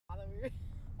weird.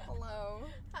 Hello.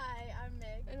 Hi, I'm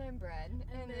Mick. And I'm Bread.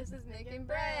 And this is Making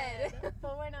Bread.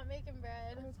 But we're not making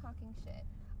bread. We're talking shit.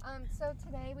 So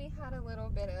today we had a little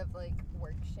bit of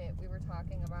work shit we were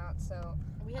talking about. So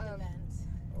We had events.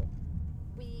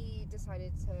 we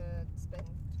decided to spend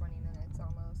 20 minutes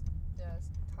almost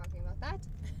just talking about that.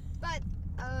 But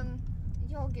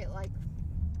you'll get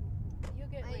You'll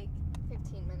get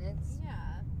 15 minutes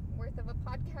worth of a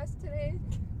podcast today.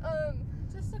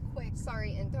 just a quick.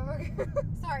 Sorry, N-Dog.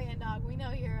 Sorry, N-Dog. We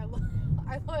know you're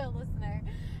our loyal listener.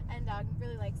 N-Dog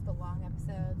really likes the long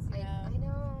episodes. You know? I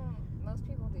know most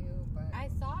people do, but I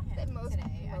saw him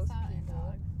today. I saw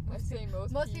people. N-Dog. I say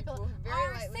most people. Very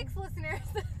our lightly. 6 listeners,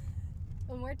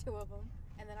 and we're 2 of them,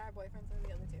 and then our boyfriends are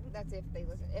the other 2. That's if they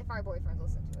listen. If our boyfriends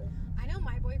listen to it. I know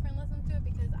my boyfriend listens to it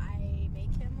because I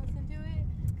make him listen to it.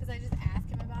 Because I just ask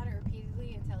him about it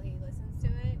repeatedly until he listens to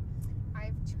it.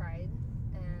 I've tried,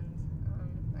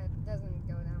 and that doesn't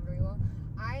go down very well.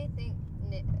 I think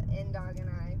N-Dog and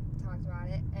I talked about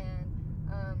it, and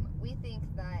we think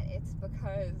that it's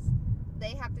because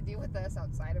they have to deal with us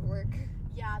outside of work.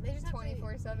 Yeah, they just have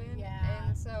 24/7. Yeah.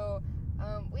 And so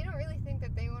we don't really think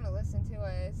that they want to listen to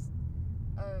us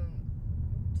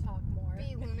talk more.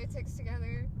 be lunatics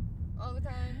together all the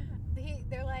time.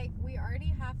 They're like, we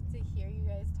already have to hear you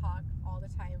guys talk all the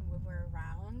time when we're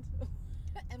around.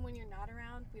 And when you're not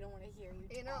around, we don't want to hear you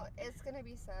talk. You know, it's going to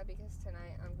be sad because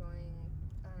tonight I'm gonna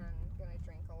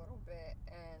drink a little bit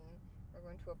and we're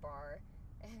going to a bar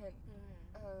and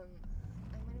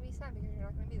I'm going to be sad because you're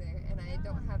not going to be there and I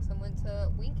don't have someone to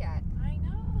wink at. I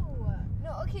know.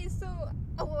 No, okay, so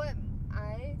what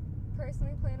I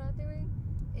personally plan on doing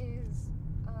is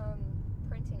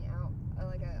printing out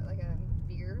like a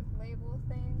beer label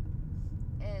thing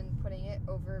and putting it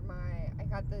over I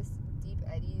got this Deep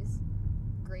Eddies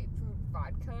grapefruit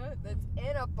vodka that's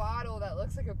in a bottle that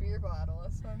looks like a beer bottle.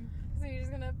 So you're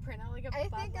just gonna print out like a I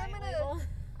Bud think I'm Light gonna label?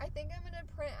 I think I'm gonna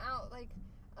print out like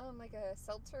a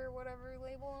seltzer or whatever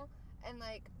label and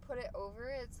put it over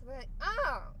it so that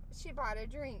she bought a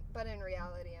drink, but in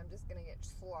reality I'm just gonna get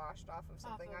sloshed off of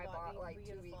something I bought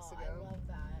 2 weeks ago. I love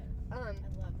that. I love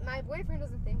that. My boyfriend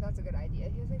doesn't think that's a good idea.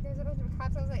 He was like, there's a bunch of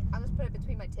cops. I was like, I'll just put it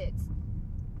between my tits.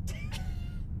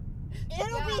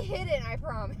 It'll be hidden, I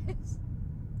promise.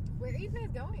 Where are you guys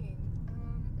going?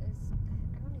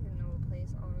 I don't even know the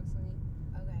place, honestly.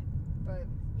 Okay. But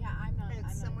yeah, I'm not. it's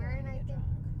I'm somewhere in, not I think,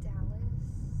 Dallas?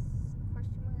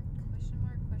 Question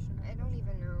mark? I don't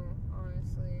even know,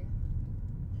 honestly.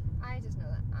 I just know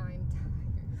that I'm tired.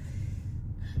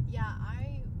 Yeah,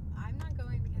 I'm not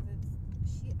going because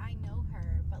I know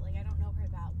her, but I don't know her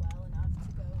that well enough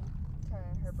to go To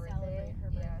her birthday. Celebrate her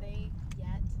birthday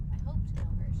yet. I hope to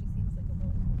know her. She seems like a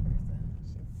really cool person.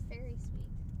 She's very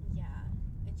sweet. Yeah,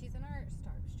 and she's in our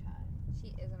Starbucks chat.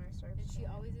 She is in our Starbucks And she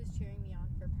chat. always is cheering me on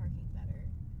for parking better.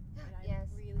 And I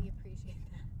really appreciate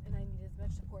that. And I need as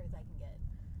much support as I can get.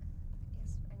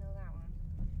 Yes, I know that one.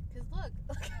 Because look,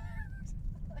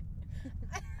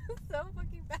 I'm so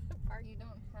fucking bad at parking. You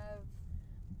don't have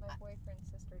my boyfriend's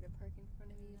sister to park in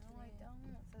front of you. No, I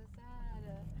don't. So sad.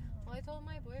 Well, I told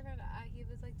my boyfriend, he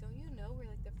was like, don't you know where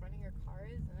the front of your car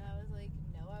is? And I was like,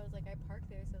 no. I was like, I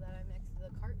parked there so that I'm next to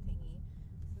the cart thingy.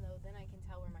 So then I can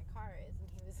tell where my car is. And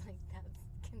he was like, that's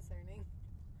concerning.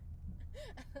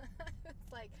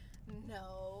 It's like,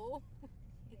 no,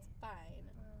 it's fine.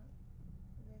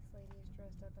 This lady is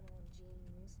dressed up in all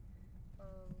jeans.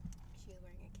 She is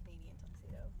wearing a Canadian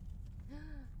tuxedo.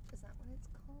 Is that what it's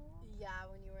called? Yeah,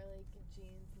 when you wear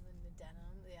jeans and then the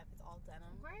denim. Yeah, it's all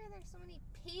denim. Why are there so many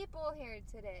people here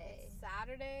today? It's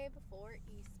Saturday before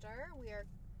Easter.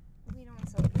 We don't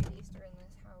celebrate Easter in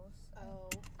this house. Oh.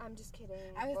 I'm just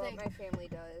kidding. I was like, my family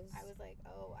does. I was like,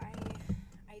 oh,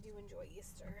 I do enjoy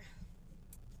Easter.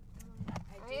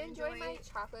 I enjoy my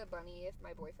chocolate bunny if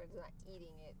my boyfriend's not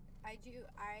eating it. I do.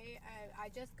 I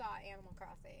just got Animal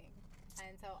Crossing,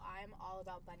 and so I'm all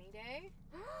about Bunny Day.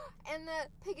 And the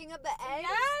picking up the eggs.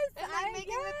 Yes, and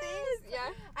making the things. Yeah.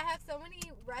 I have so many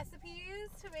recipes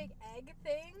to make egg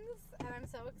things, and I'm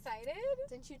so excited.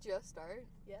 Didn't you just start?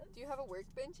 Yes. Do you have a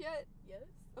workbench yet? Yes.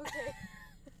 Okay.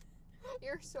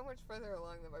 You're so much further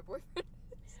along than my boyfriend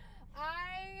is.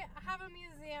 I have a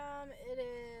museum.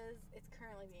 It's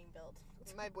currently being built.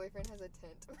 My boyfriend has a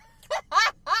tent.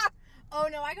 Oh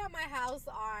no, I got my house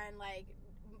on my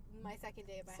second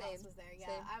day of my house was there.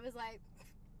 Yeah. Same. I was like,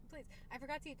 please. I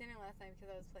forgot to eat dinner last night because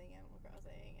I was playing Animal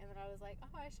Crossing, and then I was like,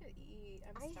 oh, I should eat.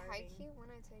 I'm starving. I high-key when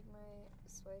I take my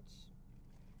Switch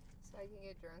so I can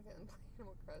get drunk and then play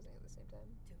Animal Crossing at the same time.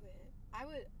 Do it. I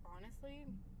would honestly.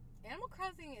 Animal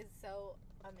Crossing is so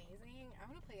amazing. I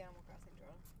want to play Animal Crossing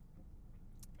drunk.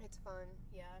 It's fun.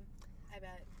 Yeah, I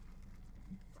bet.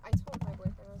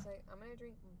 I'm gonna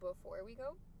drink before we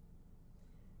go.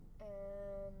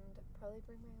 And probably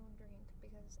bring my own drink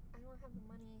because I don't have the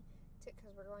money to,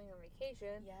 because we're going on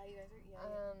vacation. Yeah, you guys are,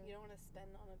 you don't want to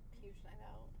spend on a huge night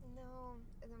out. No,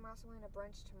 and then we're also going to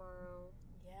brunch tomorrow.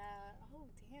 Yeah. Oh,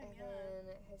 damn, And yeah.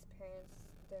 then his parents'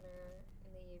 dinner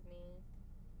in the evening.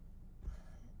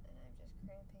 And I'm just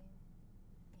cramping.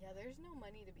 Yeah, there's no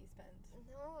money to be spent.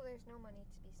 No, there's no money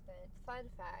to be spent. Fun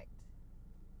fact.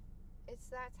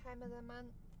 It's that time of the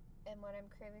month, and what I'm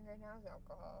craving right now is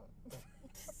alcohol.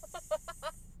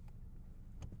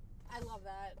 I love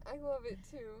that. I love it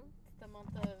too. It's the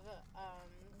month of,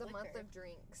 The liquor. month of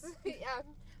drinks. Yeah.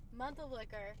 Month of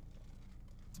liquor.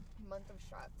 Month of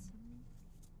shots.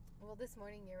 Well, this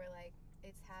morning you were like,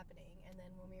 it's happening. And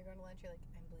then when we were going to lunch, you're like,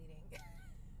 I'm bleeding.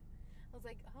 I was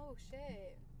like, oh,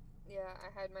 shit. Yeah, I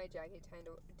had my jacket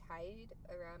tied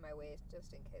around my waist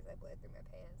just in case I bled through my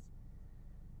pants.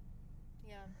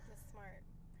 Yeah, that's smart.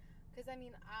 Because, I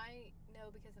mean, I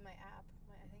know because of my app.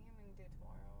 I think I'm going to do it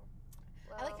tomorrow.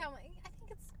 Well, I like how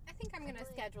I think I'm going to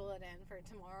schedule it in for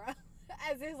tomorrow.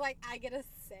 As is, like, I get a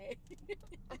say.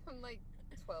 I'm like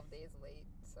 12 days late,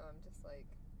 so I'm just like,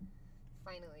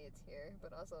 finally it's here.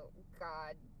 But also,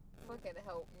 God, fucking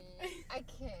help me. I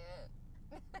can't.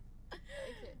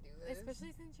 I can't do this.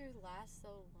 Especially since yours lasts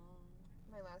so long.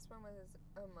 My last one was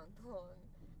a month long.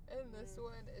 And this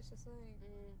one, it's just like,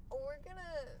 we're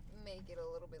gonna make it a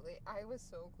little bit late. I was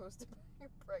so close to buying a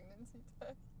pregnancy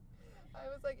test. I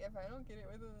was like, if I don't get it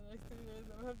within the next 3 days,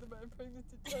 I'm gonna have to buy a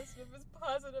pregnancy test. And if it's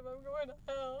positive, I'm going to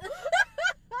hell.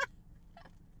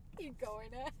 You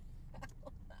going to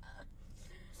hell?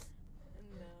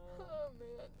 No. Oh,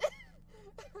 man.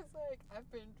 I was like, I've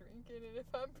been drinking, and if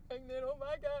I'm pregnant, oh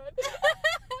my God.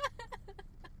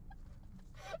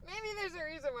 Maybe there's a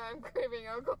reason why I'm craving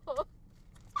alcohol.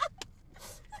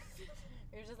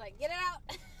 You're just like, get it out.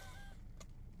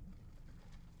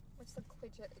 What's the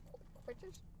quickest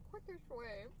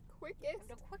way?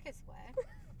 The quickest way.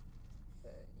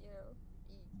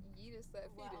 Yeetus that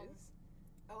Wow. fetus.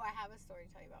 Oh, I have a story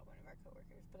to tell you about one of our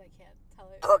coworkers, but I can't tell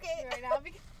it Okay. right now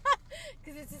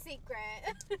because it's a secret.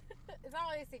 It's not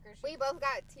really a secret. We both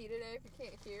got tea today, if you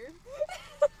can't hear.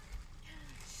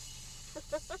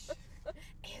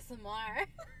 ASMR.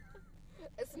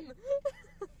 Asthma.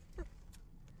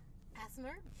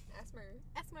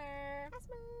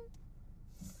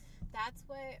 That's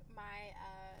what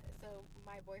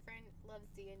my boyfriend loves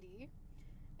D&D,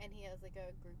 and he has like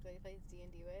a group that he plays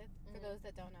D&D with. For those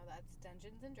that don't know, that's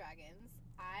Dungeons and Dragons.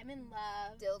 I'm in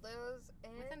love Dildos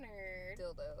and with a nerd.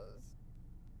 dildos.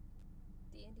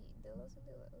 D&D. Dildos and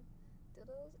dildos.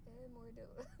 Dildos and more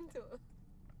dildos.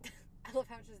 I love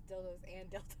how it's just dildos and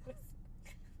dildos.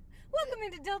 Welcome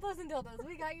into Dildos and Dildos.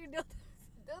 We got your dildos.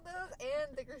 Dildos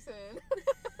and Dickerson.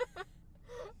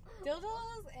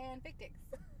 Dildos and fictics.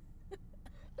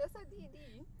 That's not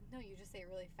D&D. No, you just say it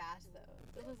really fast though.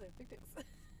 Dildos and fictics.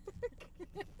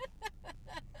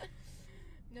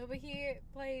 No, but he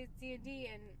plays D&D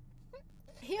and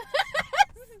he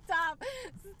Stop.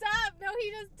 No,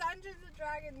 he does Dungeons and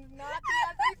Dragons, not the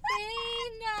other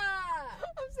thing.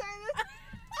 I'm sorry.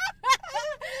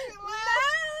 No.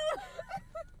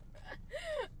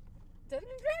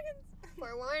 Dungeons and Dragons.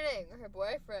 Forewarning, her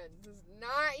boyfriend does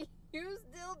not use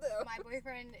dildo. My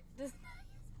boyfriend does not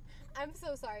use. I'm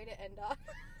so sorry to end off.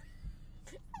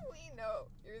 We know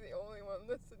you're the only one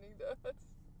listening to us.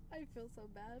 I feel so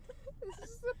bad. This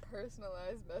is a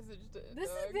personalized message to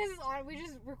This Indog. is on. We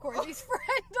just record these for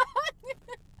Indog.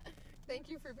 Thank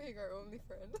you for being our only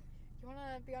friend. You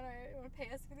wanna be on our? You wanna pay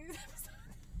us for these episodes?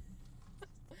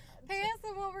 Pay us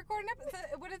and we'll record an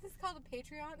episode. What is this called? A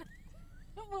Patreon?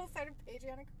 We'll start a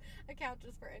Patreon account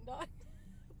just for Indog.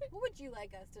 What would you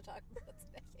like us to talk about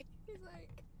today? He's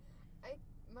like, I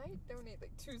might donate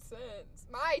like 2 cents.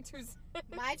 My 2 cents.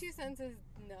 My 2 cents is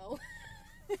no.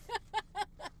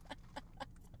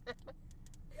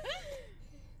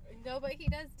 No, but he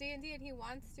does D&D and he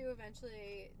wants to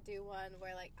eventually do one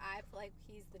where like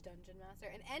he's the dungeon master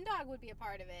and Endog would be a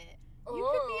part of it. You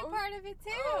could be a part of it too.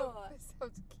 Oh, that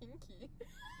sounds kinky.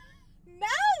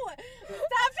 No!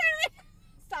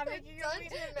 Stop making it weird.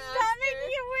 Dungeon Stop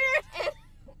making it weird. And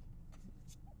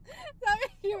Stop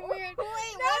making it weird.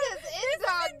 wait, No, what is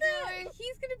Indog listen, doing?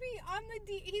 He's gonna be on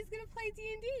he's gonna play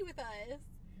D&D with us.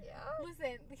 Yeah.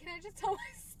 Listen, can I just tell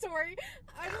my story?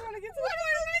 I just want to get to the What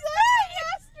point of my does story. that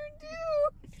master do?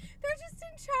 They're just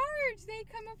in charge. They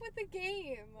come up with a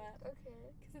game. Okay.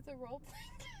 Because it's a role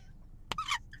playing game.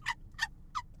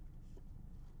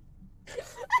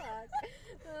 Fuck.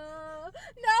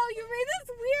 No, you made this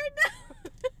weird now.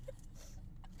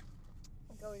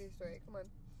 Go with your story. Come on.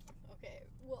 Okay,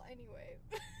 well, anyway.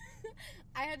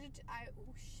 I had to.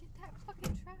 Oh shit! That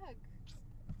fucking truck,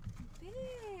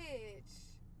 bitch.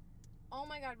 Oh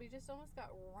my god, we just almost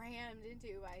got rammed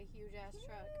into by a huge ass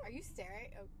truck. Are you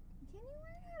staring? Oh, Can you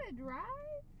learn how to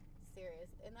drive?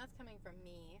 serious, and that's coming from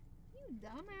me. You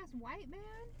dumbass white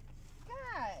man.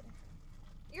 God,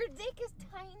 your dick is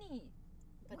tiny.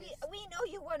 But We know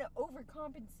you want to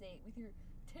overcompensate with your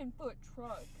 10-foot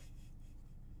truck.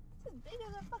 It's as big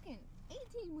as a fucking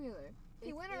 18-wheeler.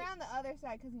 He went around the other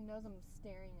side because he knows I'm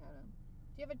staring at him.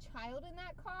 Do you have a child in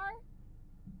that car?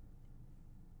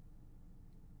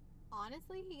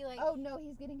 Honestly, he like. Oh no,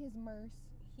 he's getting his Merce.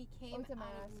 He came it's a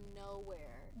out of mask.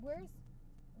 nowhere.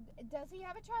 Does he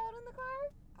have a child in the car?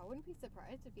 I wouldn't be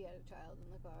surprised if he had a child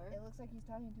in the car. It looks like he's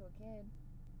talking to a kid.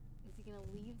 Is he gonna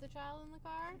leave the child in the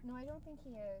car? No, I don't think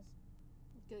he is.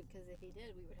 Good, because if he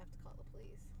did, we would have to call the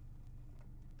police.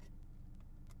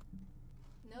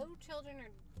 No children or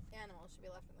animals should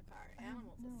be left in the car.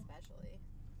 Animals no. especially.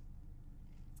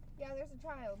 Yeah, there's a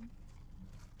child.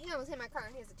 He almost hit my car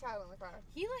and he has a child in the car.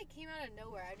 He like came out of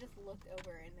nowhere. I just looked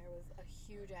over and there was a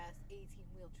huge ass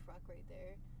 18-wheel truck right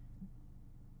there.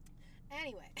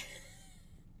 Anyway.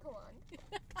 Go on.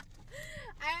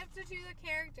 I have to choose a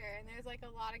character, and there's like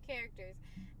a lot of characters.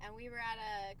 And we were at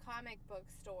a comic book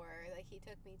store that he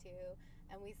took me to,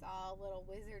 and we saw a little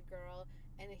wizard girl,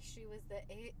 and she was the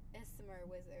ASMR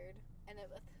wizard, and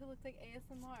it looked like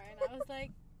ASMR, and I was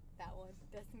like, that one,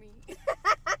 that's me.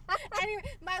 Anyway,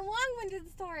 my long-winded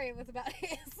story was about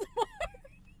ASMR.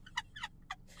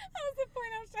 That was the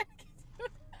point I was trying to get to.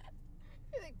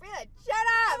 You're like, Brianna, shut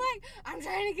up! I'm like, I'm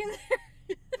trying to get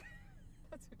there.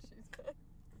 That's what she said.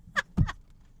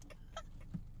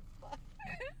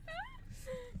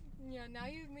 Yeah, now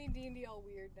you've made D&D all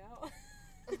weird now.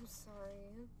 I'm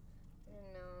sorry. I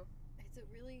didn't know.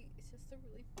 It's just a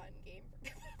really fun game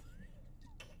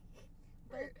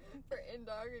For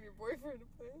Indog and your boyfriend to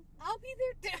play. I'll be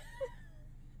there too.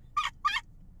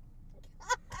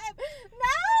 God,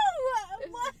 no!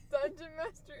 It's What? Dungeon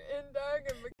Master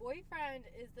Indog and Boyfriend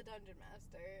is the dungeon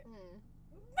master.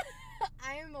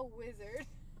 I am a wizard.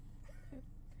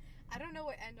 I don't know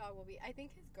what Endog will be. I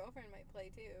think his girlfriend might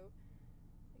play too.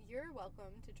 You're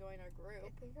welcome to join our I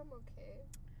group. think I'm okay.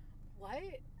 What?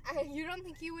 You don't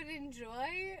think you would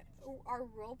enjoy our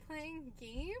role-playing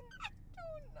game? I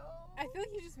don't know. I feel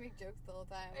like you just make jokes the whole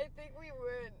time. I think we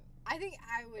would. I think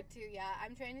I would too, yeah.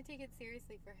 I'm trying to take it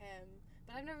seriously for him,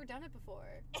 but I've never done it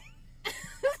before.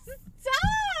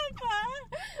 Stop!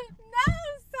 No,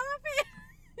 stop it!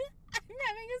 I'm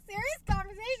having a serious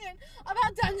conversation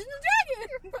about Dungeons and Dragons!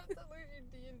 You're about to lose your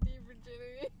D&D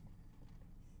virginity.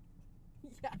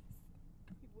 Yes, I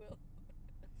will.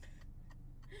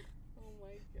 Oh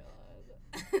my god.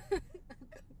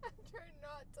 I'm trying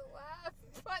not to laugh,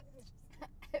 but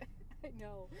I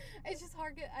know. It's just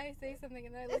hard. I say something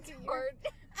and then I look it's at you. hard.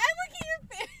 I look at your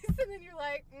face and then you're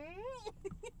like,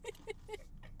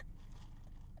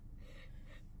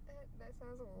 That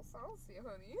sounds a little saucy,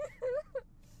 honey.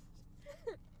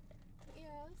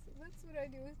 Yes, that's what I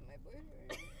do with my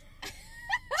boyfriend.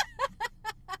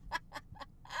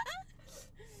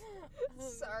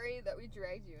 Sorry that we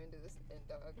dragged you into this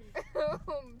Indog.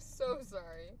 I'm so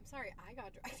sorry. I'm sorry I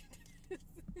got dragged into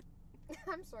this.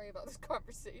 I'm sorry about this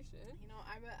conversation. You know,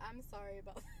 I'm sorry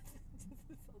about this.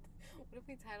 What if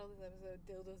we title this episode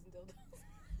Dildos and Dildos?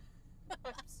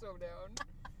 I'm so down.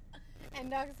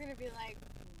 And Dog's gonna be like,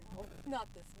 no,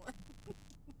 not this one.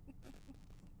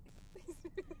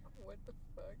 What the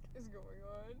fuck is going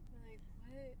on? I'm like,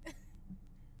 what?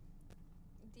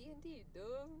 D&D,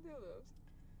 dildos and dildos.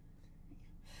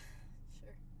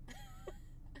 Sure.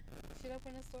 Should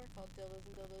open a store called Dildos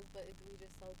and Dildos, but if we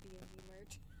just sell D&D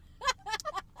merch.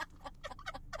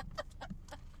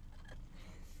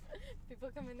 People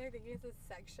come in there thinking it's a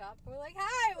sex shop. We're like,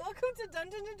 hi, welcome to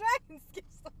Dungeons and Dragons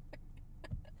gift store.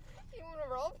 You want to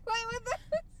roleplay with us?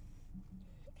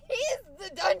 He's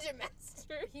the dungeon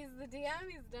master. He's the DM,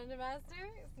 he's the Dungeon Master.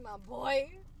 It's my boy.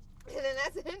 And then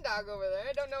that's Indog over there.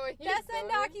 I don't know what he's That's doing.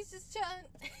 Endog, he's just chilling.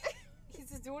 He's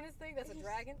just doing his thing. That's a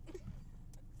dragon.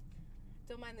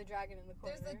 Don't mind the dragon in the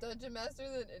corner. There's the dungeon master,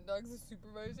 then Indog's the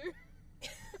supervisor.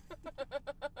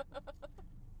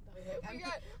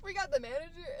 we got the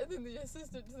manager and then the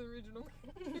assistant to the regional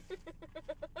manager.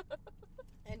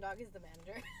 Endog is the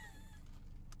manager.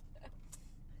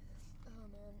 Oh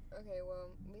man. Okay,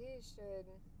 well, we should.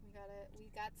 We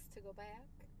got to go back.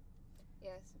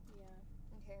 Yes. Yeah.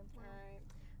 Okay. Alright.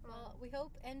 Well, we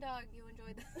hope Endog you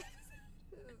enjoyed this.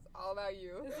 This is all about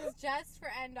you. This is just for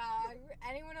Endog.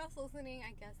 Anyone else listening,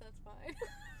 I guess that's fine.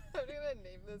 I'm gonna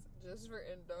name this just for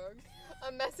Indog.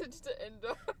 A message to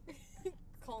Indog.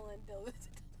 Colon dildos.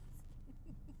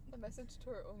 A message to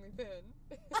our OnlyFan.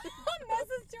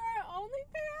 Message to our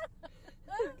OnlyFan.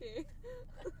 Okay.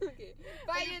 Okay.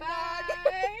 Bye, Okay, bye.